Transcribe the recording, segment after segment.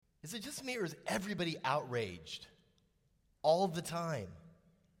Is it just me, or is everybody outraged all the time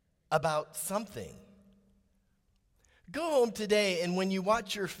about something? Go home today, and when you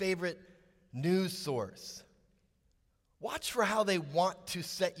watch your favorite news source, watch for how they want to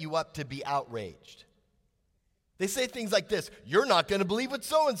set you up to be outraged. They say things like this: "You're not going to believe what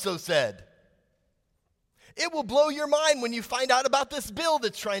so-and-so said." "It will blow your mind when you find out about this bill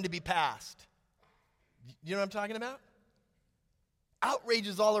that's trying to be passed." You know what I'm talking about? Outrage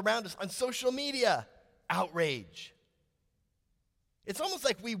is all around us. On social media, outrage. It's almost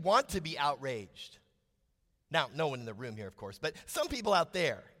like we want to be outraged. Now, no one in the room here, of course, but some people out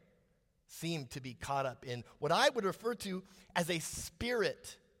there seem to be caught up in what I would refer to as a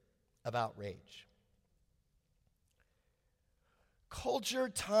spirit of outrage. Culture,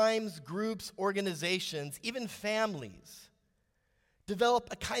 times, groups, organizations, even families develop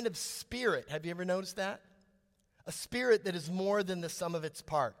a kind of spirit. Have you ever noticed that? A spirit that is more than the sum of its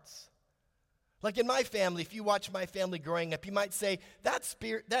parts. Like in my family, if you watch my family growing up, you might say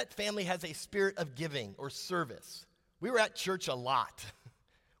that family has a spirit of giving or service. We were at church a lot.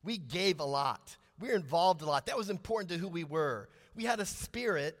 We gave a lot. We were involved a lot. That was important to who we were. We had a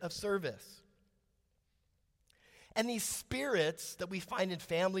spirit of service. And these spirits that we find in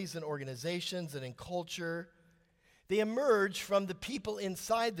families and organizations and in culture, they emerge from the people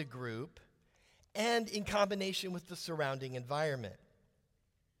inside the group and in combination with the surrounding environment.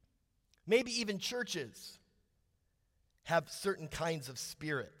 Maybe even churches have certain kinds of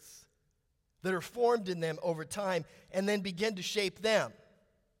spirits that are formed in them over time and then begin to shape them.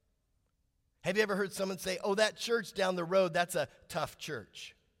 Have you ever heard someone say, "Oh, that church down the road, that's a tough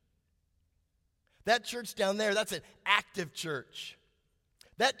church. That church down there, that's an active church.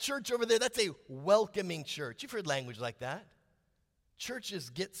 That church over there, that's a welcoming church." You've heard language like that. Churches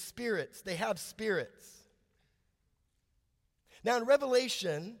get spirits. They have spirits. Now in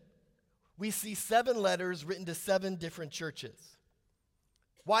Revelation, we see 7 letters written to 7 different churches.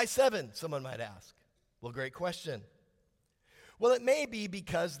 Why 7, someone might ask? Well, great question. Well, it may be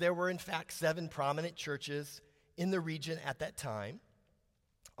because there were in fact 7 prominent churches in the region at that time.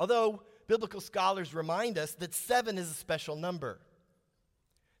 Although biblical scholars remind us that 7 is a special number.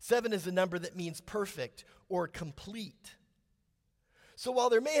 7 is a number that means perfect or complete. So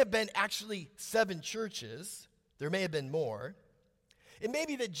while there may have been actually 7 churches, there may have been more, it may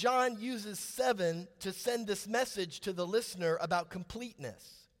be that John uses 7 to send this message to the listener about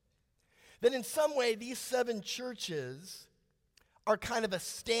completeness. That in some way, these 7 churches are kind of a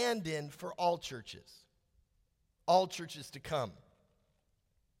stand-in for all churches to come.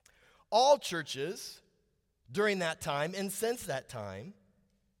 All churches during that time and since that time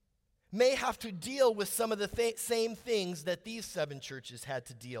may have to deal with some of the same things that these 7 churches had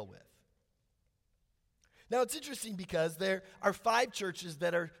to deal with. Now, it's interesting because there are 5 churches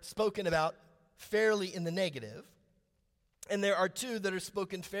that are spoken about fairly in the negative, and there are 2 that are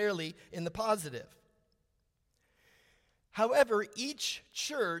spoken fairly in the positive. However, each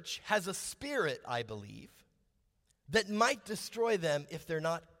church has a spirit, I believe, that might destroy them if they're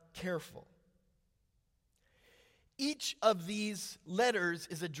not careful. Each of these letters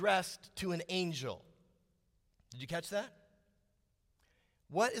is addressed to an angel. Did you catch that?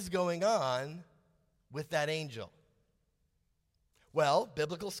 What is going on with that angel? Well,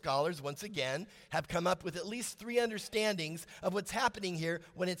 biblical scholars, once again, have come up with at least 3 understandings of what's happening here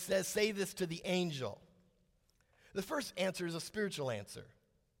when it says, "Say this to the angel." The first answer is a spiritual answer.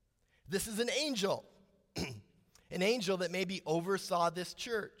 This is an angel, an angel that maybe oversaw this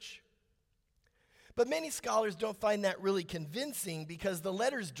church. But many scholars don't find that really convincing because the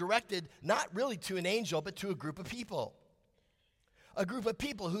letter's directed not really to an angel, but to a group of people. A group of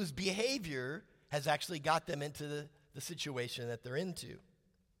people whose behavior has actually got them into the situation that they're into.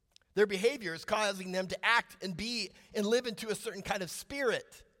 Their behavior is causing them to act and be and live into a certain kind of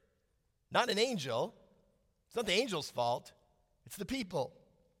spirit. Not an angel. It's not the angel's fault. It's the people.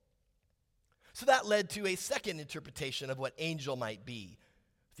 So that led to a second interpretation of what angel might be.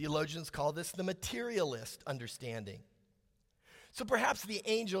 Theologians call this the materialist understanding. So perhaps the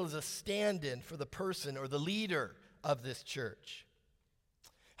angel is a stand-in for the person or the leader of this church.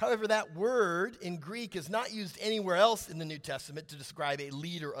 However, that word in Greek is not used anywhere else in the New Testament to describe a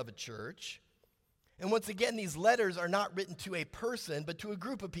leader of a church. And once again, these letters are not written to a person, but to a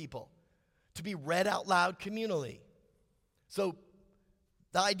group of people, to be read out loud communally. So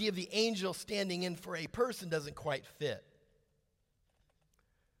the idea of the angel standing in for a person doesn't quite fit.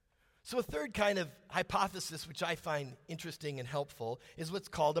 So a third kind of hypothesis, which I find interesting and helpful, is what's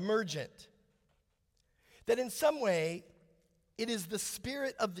called emergent. That in some way, it is the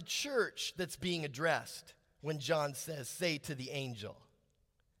spirit of the church that's being addressed when John says, "Say to the angel."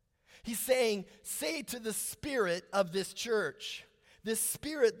 He's saying, say to the spirit of this church, this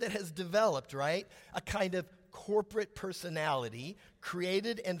spirit that has developed, right? A kind of corporate personality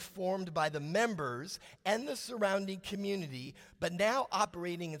created and formed by the members and the surrounding community, but now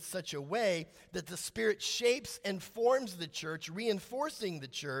operating in such a way that the Spirit shapes and forms the church, reinforcing the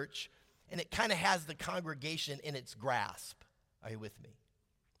church, and it kind of has the congregation in its grasp. Are you with me?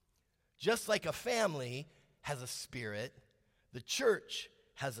 Just like a family has a spirit, the church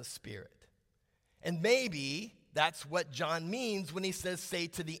has a spirit. And maybe that's what John means when he says, say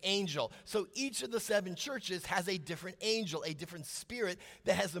to the angel. So each of the 7 churches has a different angel, a different spirit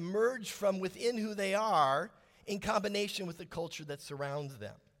that has emerged from within who they are in combination with the culture that surrounds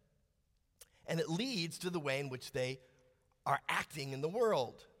them. And it leads to the way in which they are acting in the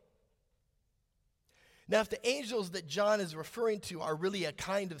world. Now, if the angels that John is referring to are really a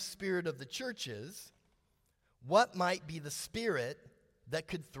kind of spirit of the churches, what might be the spirit that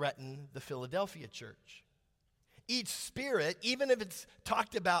could threaten the Philadelphia church? Each spirit, even if it's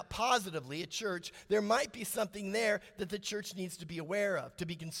talked about positively at church, there might be something there that the church needs to be aware of, to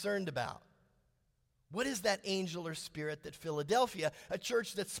be concerned about. What is that angel or spirit that Philadelphia, a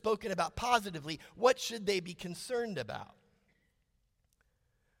church that's spoken about positively, what should they be concerned about?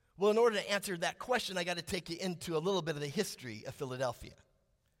 Well, in order to answer that question, I got to take you into a little bit of the history of Philadelphia.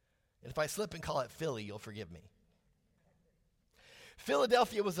 And if I slip and call it Philly, you'll forgive me.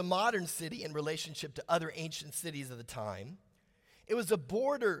 Philadelphia was a modern city in relationship to other ancient cities of the time. It was a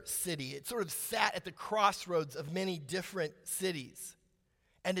border city. It sort of sat at the crossroads of many different cities.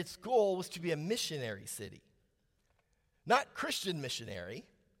 And its goal was to be a missionary city. Not Christian missionary.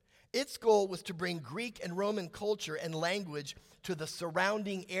 Its goal was to bring Greek and Roman culture and language to the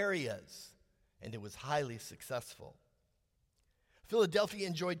surrounding areas. And it was highly successful. Philadelphia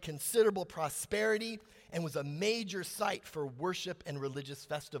enjoyed considerable prosperity and was a major site for worship and religious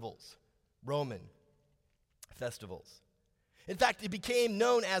festivals, Roman festivals. In fact, it became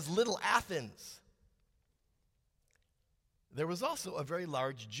known as Little Athens. There was also a very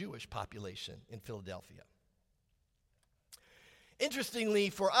large Jewish population in Philadelphia. Interestingly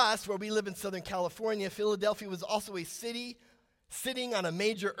for us, where we live in Southern California, Philadelphia was also a city sitting on a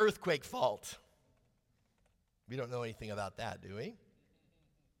major earthquake fault. We don't know anything about that, do we?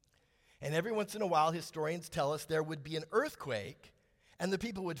 And every once in a while, historians tell us there would be an earthquake, and the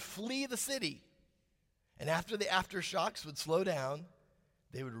people would flee the city. And after the aftershocks would slow down,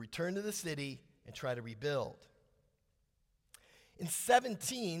 they would return to the city and try to rebuild. In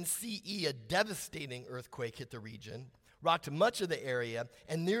 17 CE, a devastating earthquake hit the region, rocked much of the area,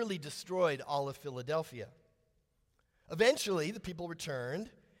 and nearly destroyed all of Philadelphia. Eventually, the people returned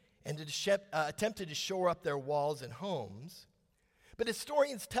and attempted to shore up their walls and homes. But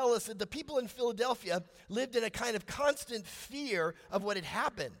historians tell us that the people in Philadelphia lived in a kind of constant fear of what had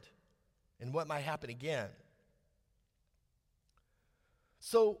happened and what might happen again.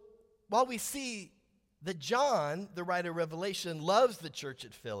 So while we see that John, the writer of Revelation, loves the church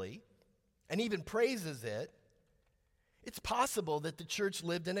at Philly and even praises it, it's possible that the church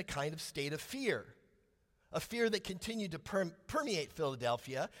lived in a kind of state of fear, a fear that continued to permeate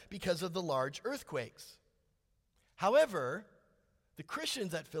Philadelphia because of the large earthquakes. However, the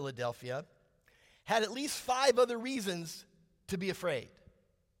Christians at Philadelphia had at least 5 other reasons to be afraid.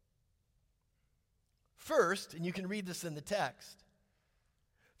 First, and you can read this in the text,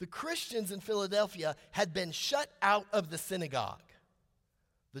 the Christians in Philadelphia had been shut out of the synagogue.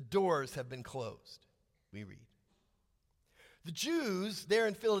 The doors have been closed, we read. The Jews there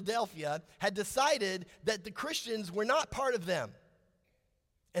in Philadelphia had decided that the Christians were not part of them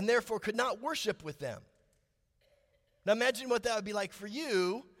and therefore could not worship with them. Now imagine what that would be like for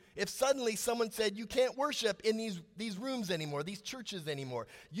you if suddenly someone said, you can't worship in these rooms anymore, these churches anymore.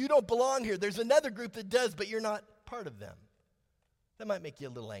 You don't belong here. There's another group that does, but you're not part of them. That might make you a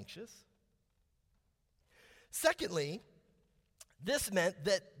little anxious. Secondly, this meant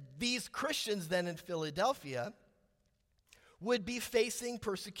that these Christians then in Philadelphia would be facing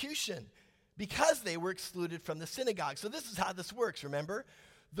persecution because they were excluded from the synagogue. So this is how this works, remember?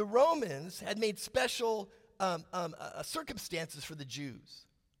 The Romans had made special circumstances for the Jews.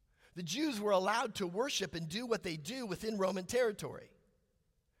 The Jews were allowed to worship and do what they do within Roman territory.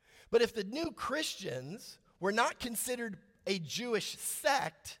 But if the new Christians were not considered a Jewish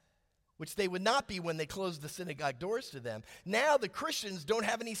sect, which they would not be when they closed the synagogue doors to them, now the Christians don't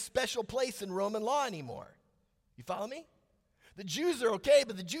have any special place in Roman law anymore. You follow me? The Jews are okay,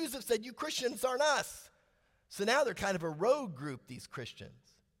 but the Jews have said, you Christians aren't us. So now they're kind of a rogue group, these Christians.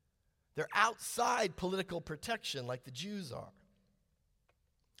 They're outside political protection like the Jews are.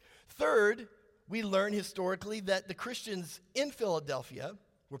 Third, we learn historically that the Christians in Philadelphia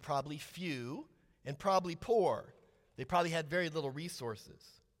were probably few and probably poor. They probably had very little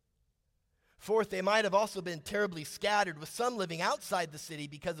resources. Fourth, they might have also been terribly scattered, with some living outside the city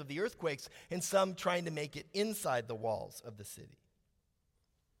because of the earthquakes and some trying to make it inside the walls of the city.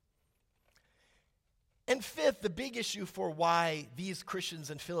 And fifth, the big issue for why these Christians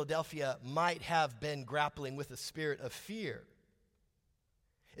in Philadelphia might have been grappling with a spirit of fear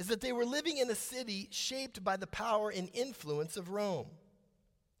is that they were living in a city shaped by the power and influence of Rome.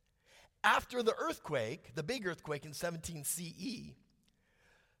 After the earthquake, the big earthquake in 17 CE,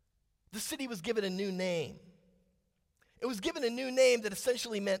 the city was given a new name. It was given a new name that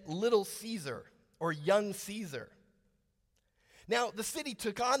essentially meant Little Caesar or Young Caesar. Now, the city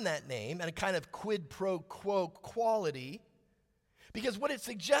took on that name and a kind of quid pro quo quality, because what it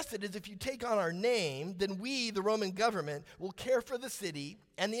suggested is if you take on our name, then we, the Roman government, will care for the city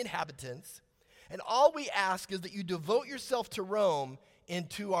and the inhabitants, and all we ask is that you devote yourself to Rome and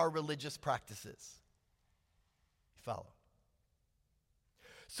to our religious practices. You follow?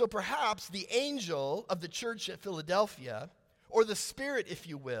 So perhaps the angel of the church at Philadelphia, or the spirit, if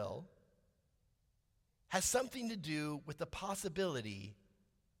you will, has something to do with the possibility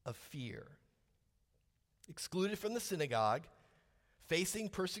of fear. Excluded from the synagogue, facing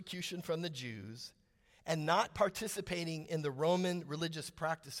persecution from the Jews, and not participating in the Roman religious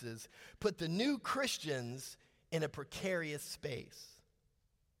practices put the new Christians in a precarious space.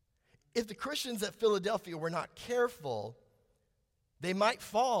 If the Christians at Philadelphia were not careful, they might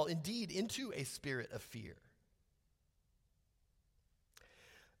fall indeed into a spirit of fear.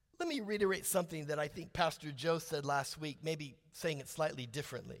 Let me reiterate something that I think Pastor Joe said last week, maybe saying it slightly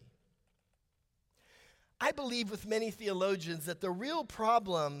differently. I believe with many theologians that the real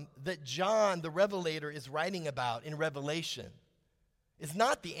problem that John the Revelator is writing about in Revelation is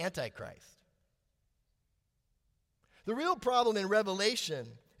not the Antichrist. The real problem in Revelation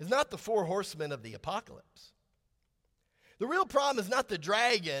is not the four horsemen of the apocalypse. The real problem is not the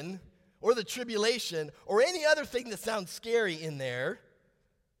dragon or the tribulation or any other thing that sounds scary in there.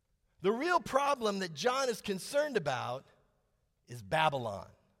 The real problem that John is concerned about is Babylon.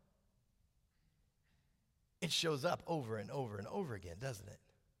 It shows up over and over and over again, doesn't it,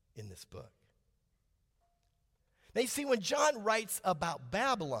 in this book? Now you see, when John writes about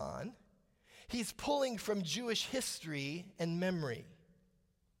Babylon, he's pulling from Jewish history and memory.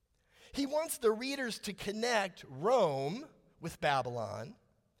 He wants the readers to connect Rome with Babylon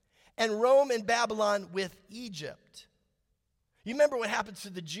and Rome and Babylon with Egypt. You remember what happens to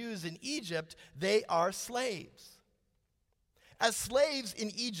the Jews in Egypt? They are slaves. As slaves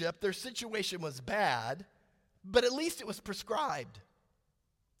in Egypt, their situation was bad, but at least it was prescribed.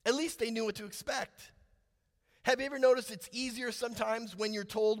 At least they knew what to expect. Have you ever noticed it's easier sometimes when you're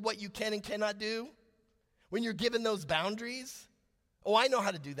told what you can and cannot do? When you're given those boundaries? Oh, I know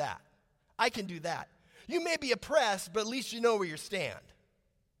how to do that. I can do that. You may be oppressed, but at least you know where you stand.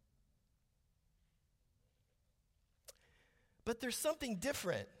 But there's something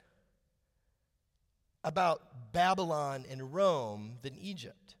different about Babylon and Rome than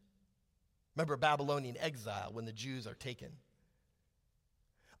Egypt. Remember Babylonian exile when the Jews are taken.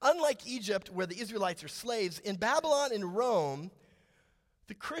 Unlike Egypt, where the Israelites are slaves, in Babylon and Rome,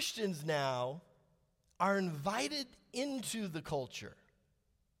 the Christians now are invited into the culture.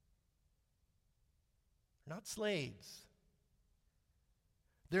 They're not slaves.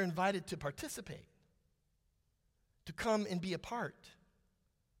 They're invited to participate, to come and be a part.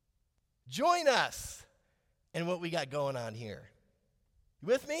 Join us in what we got going on here. You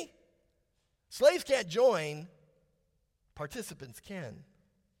with me? Slaves can't join, participants can.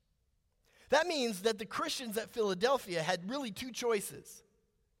 That means that the Christians at Philadelphia had really two choices.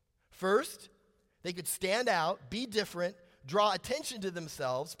 First, they could stand out, be different, draw attention to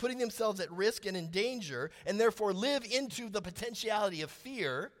themselves, putting themselves at risk and in danger, and therefore live into the potentiality of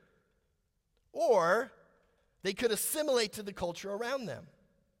fear. Or they could assimilate to the culture around them.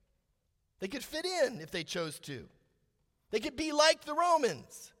 They could fit in if they chose to. They could be like the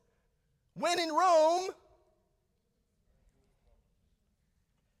Romans. When in Rome,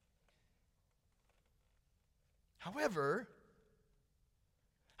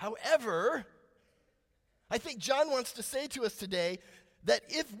 However, I think John wants to say to us today that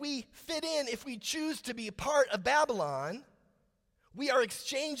if we fit in, if we choose to be a part of Babylon, we are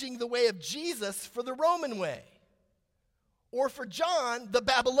exchanging the way of Jesus for the Roman way, or for John, the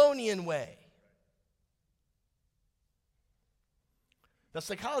Babylonian way. Now,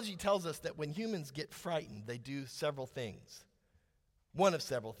 psychology tells us that when humans get frightened, they do several things. One of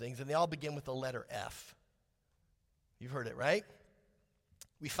several things, and they all begin with the letter F. You've heard it, right?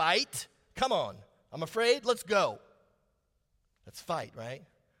 We fight. Come on. I'm afraid. Let's go. Let's fight, right?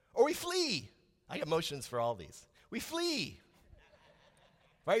 Or we flee. I got motions for all these. We flee.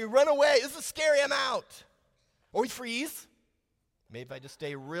 Right? We run away. This is scary. I'm out. Or we freeze. Maybe if I just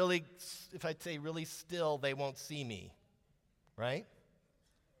stay really still, they won't see me. Right?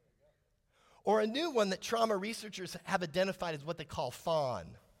 Or a new one that trauma researchers have identified as what they call fawn.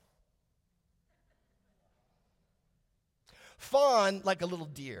 Fawn, like a little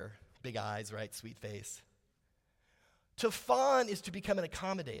deer, big eyes, right, sweet face. To fawn is to become an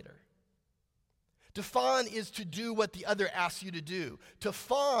accommodator. To fawn is to do what the other asks you to do. To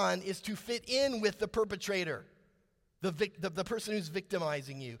fawn is to fit in with the perpetrator, the person who's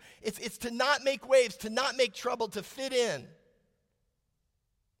victimizing you. It's to not make waves, to not make trouble, to fit in.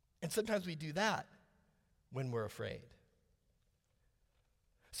 And sometimes we do that when we're afraid.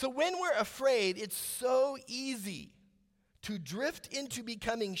 So when we're afraid, it's so easy to drift into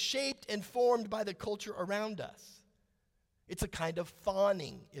becoming shaped and formed by the culture around us. It's a kind of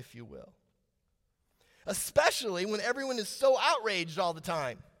fawning, if you will. Especially when everyone is so outraged all the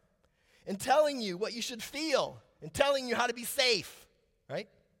time and telling you what you should feel and telling you how to be safe, right?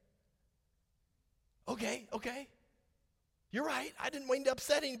 Okay. You're right. I didn't mean to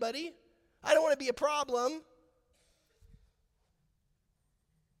upset anybody. I don't want to be a problem.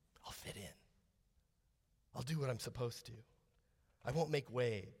 I'll fit in. I'll do what I'm supposed to. I won't make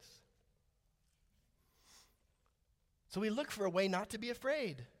waves. So we look for a way not to be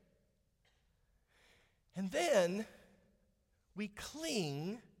afraid. And then we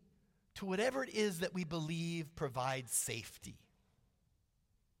cling to whatever it is that we believe provides safety.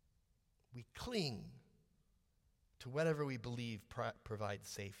 We cling to whatever we believe provides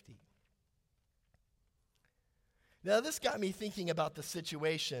safety. Now, this got me thinking about the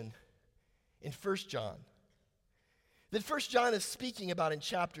situation in 1 John. That 1 John is speaking about in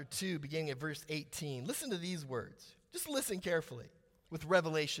chapter 2, beginning at verse 18. Listen to these words. Just listen carefully with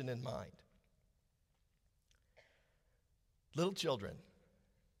revelation in mind. Little children,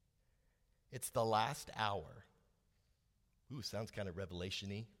 it's the last hour. Ooh, sounds kind of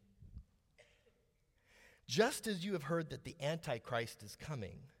revelation-y. Just as you have heard that the Antichrist is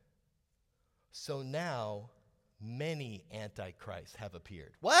coming, so now many Antichrists have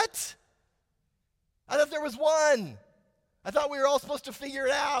appeared. What? I thought there was one. I thought we were all supposed to figure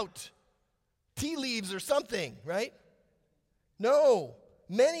it out. Tea leaves or something, right? No,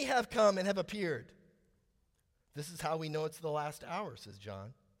 many have come and have appeared. This is how we know it's the last hour, says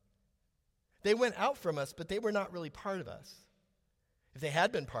John. They went out from us, but they were not really part of us. If they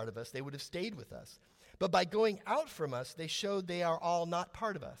had been part of us, they would have stayed with us. But by going out from us, they showed they are all not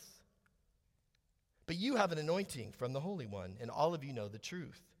part of us. But you have an anointing from the Holy One, and all of you know the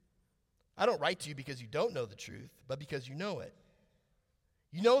truth. I don't write to you because you don't know the truth, but because you know it.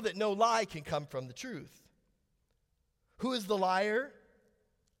 You know that no lie can come from the truth. Who is the liar?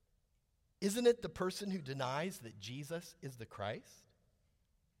 Isn't it the person who denies that Jesus is the Christ?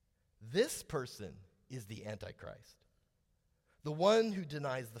 This person is the Antichrist, the one who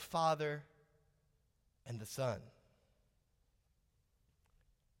denies the Father and the Son.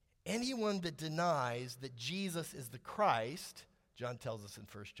 Anyone that denies that Jesus is the Christ, John tells us in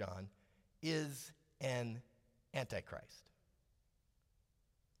 1 John, is an Antichrist.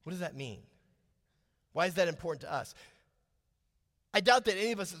 What does that mean? Why is that important to us? I doubt that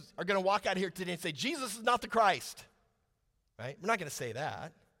any of us are going to walk out here today and say, Jesus is not the Christ. Right? We're not going to say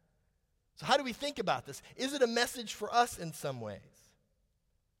that. So how do we think about this? Is it a message for us in some ways?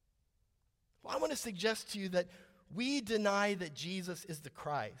 Well, I want to suggest to you that we deny that Jesus is the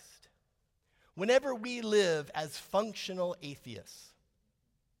Christ whenever we live as functional atheists.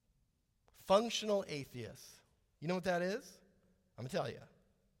 Functional atheists. You know what that is? I'm going to tell you.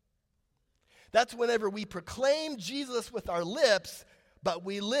 That's whenever we proclaim Jesus with our lips, but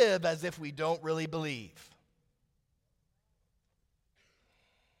we live as if we don't really believe.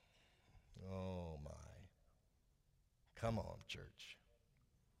 Oh my. Come on, church.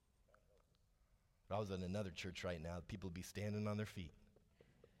 If I was in another church right now, people would be standing on their feet.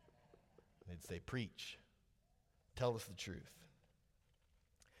 They'd say, preach. Tell us the truth.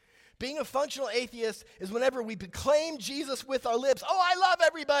 Being a functional atheist is whenever we proclaim Jesus with our lips. Oh, I love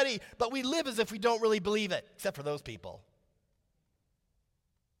everybody, but we live as if we don't really believe it, except for those people.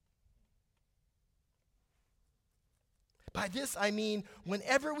 By this, I mean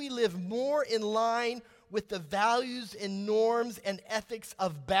whenever we live more in line with the values and norms and ethics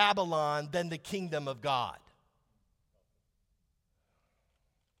of Babylon than the kingdom of God.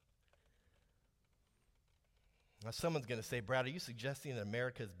 Now, someone's going to say, Brad, are you suggesting that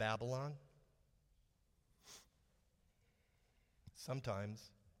America is Babylon?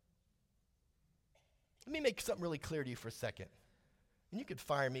 Sometimes. Let me make something really clear to you for a second. And you could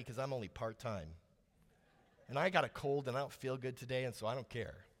fire me because I'm only part-time. And I got a cold and I don't feel good today, and so I don't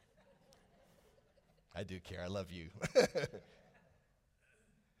care. I do care. I love you.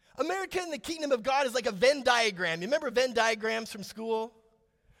 America in the kingdom of God is like a Venn diagram. You remember Venn diagrams from school?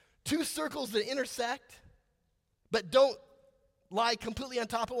 Two circles that intersect, but don't lie completely on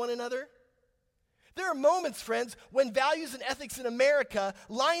top of one another. There are moments, friends, when values and ethics in America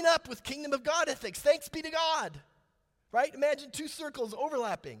line up with kingdom of God ethics. Thanks be to God. Right? Imagine two circles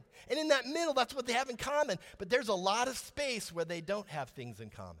overlapping. And in that middle, that's what they have in common. But there's a lot of space where they don't have things in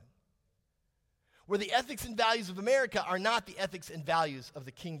common. Where the ethics and values of America are not the ethics and values of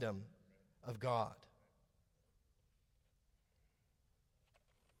the kingdom of God.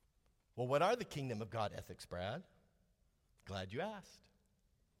 Well, what are the kingdom of God ethics, Brad? Glad you asked.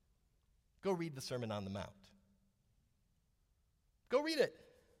 Go read the Sermon on the Mount. Go read it.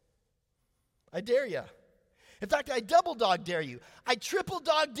 I dare you. In fact, I double dog dare you. I triple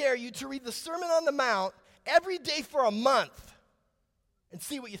dog dare you to read the Sermon on the Mount every day for a month and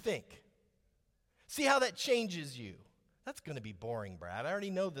see what you think. See how that changes you. That's going to be boring, Brad. I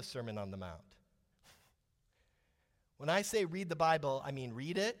already know the Sermon on the Mount. When I say read the Bible, I mean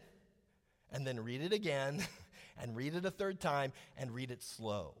read it, and then read it again, and read it a third time, and read it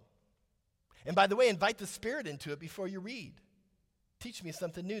slow. And by the way, invite the Spirit into it before you read. Teach me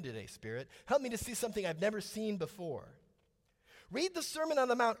something new today, Spirit. Help me to see something I've never seen before. Read the Sermon on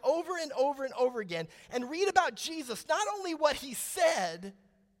the Mount over and over and over again, and read about Jesus, not only what he said,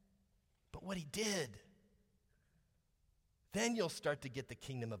 but what he did. Then you'll start to get the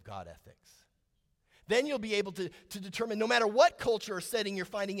kingdom of God ethics. Then you'll be able to determine, no matter what culture or setting you're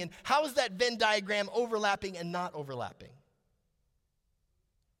finding in, how is that Venn diagram overlapping and not overlapping?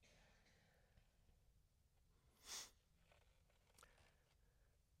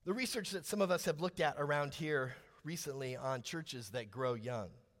 The research that some of us have looked at around here recently on churches that grow young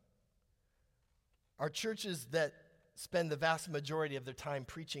are churches that spend the vast majority of their time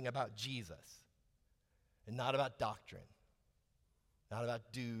preaching about Jesus and not about doctrine, not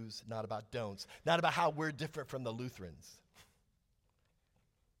about do's, not about don'ts, not about how we're different from the Lutherans.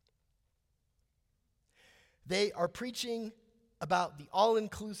 They are preaching about the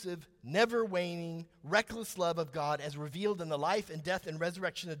all-inclusive, never-waning, reckless love of God as revealed in the life and death and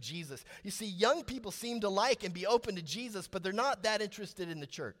resurrection of Jesus. You see, young people seem to like and be open to Jesus, but they're not that interested in the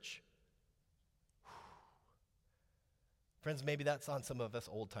church. Friends, maybe that's on some of us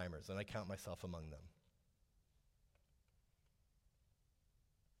old-timers, and I count myself among them.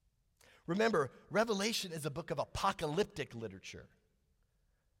 Remember, Revelation is a book of apocalyptic literature.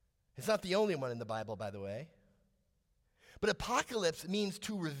 It's not the only one in the Bible, by the way. But apocalypse means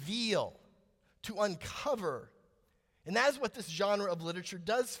to reveal, to uncover. And that is what this genre of literature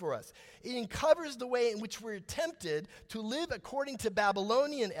does for us. It uncovers the way in which we're tempted to live according to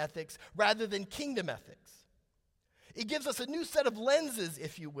Babylonian ethics rather than kingdom ethics. It gives us a new set of lenses,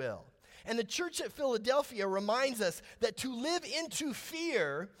 if you will. And the church at Philadelphia reminds us that to live into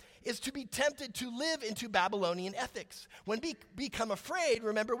fear is to be tempted to live into Babylonian ethics. When we become afraid,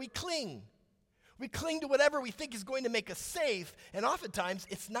 remember, we cling. We cling to whatever we think is going to make us safe, and oftentimes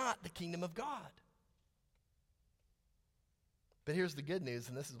it's not the kingdom of God. But here's the good news,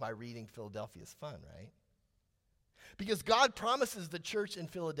 and this is why reading Philadelphia is fun, right? Because God promises the church in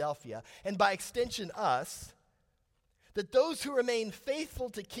Philadelphia, and by extension us, that those who remain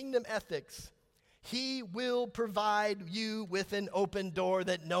faithful to kingdom ethics, he will provide you with an open door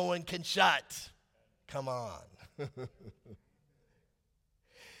that no one can shut. Come on.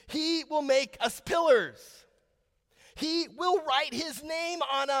 He will make us pillars. He will write his name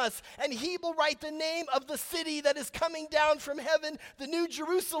on us, and he will write the name of the city that is coming down from heaven, the New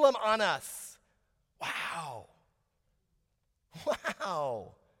Jerusalem, on us. Wow.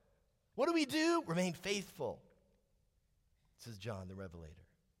 Wow. What do we do? Remain faithful, says John the Revelator.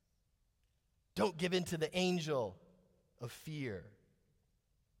 Don't give in to the angel of fear.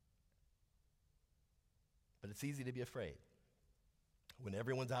 But it's easy to be afraid when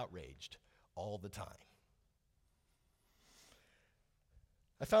everyone's outraged all the time.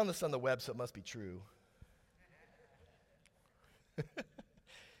 I found this on the web, so it must be true.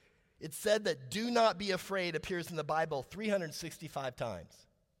 It said that do not be afraid appears in the Bible 365 times.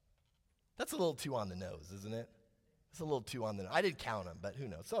 That's a little too on the nose, isn't it? It's a little too on the nose. I didn't count them, but who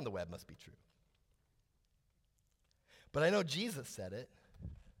knows? It's on the web, must be true. But I know Jesus said it.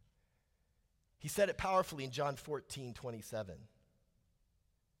 He said it powerfully in John 14:27.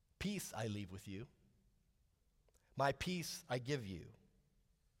 Peace I leave with you. My peace I give you.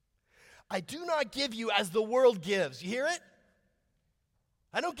 I do not give you as the world gives. You hear it?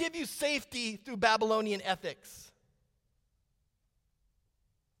 I don't give you safety through Babylonian ethics.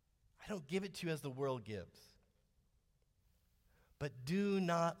 don't give it to you as the world gives. But do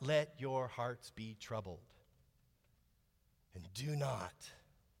not let your hearts be troubled. And do not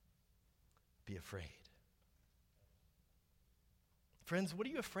be afraid. Friends, what are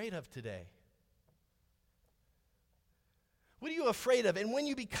you afraid of today? What are you afraid of? And when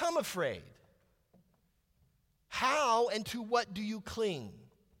you become afraid, how and to what do you cling?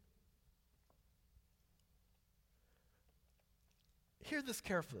 Hear this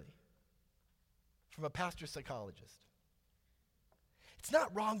carefully from a pastor psychologist. It's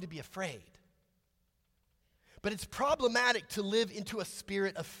not wrong to be afraid, but it's problematic to live into a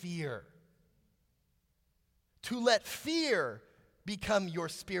spirit of fear. To let fear become your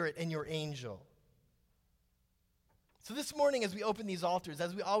spirit and your angel. So this morning as we open these altars,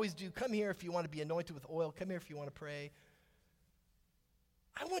 as we always do, come here if you want to be anointed with oil. Come here if you want to pray.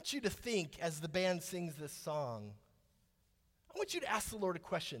 I want you to think as the band sings this song, I want you to ask the Lord a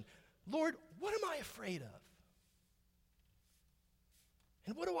question. Lord, what am I afraid of?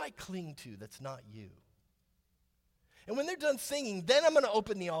 And what do I cling to that's not you? And when they're done singing, then I'm going to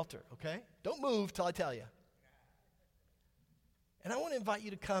open the altar, okay? Don't move till I tell you. And I want to invite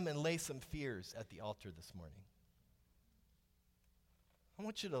you to come and lay some fears at the altar this morning. I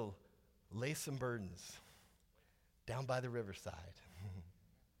want you to lay some burdens down by the riverside.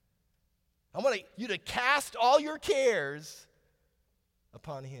 I want you to cast all your cares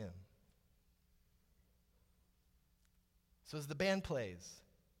upon him. So as the band plays,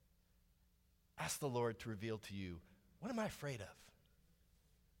 ask the Lord to reveal to you, what am I afraid of?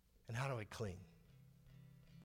 And how do I cling?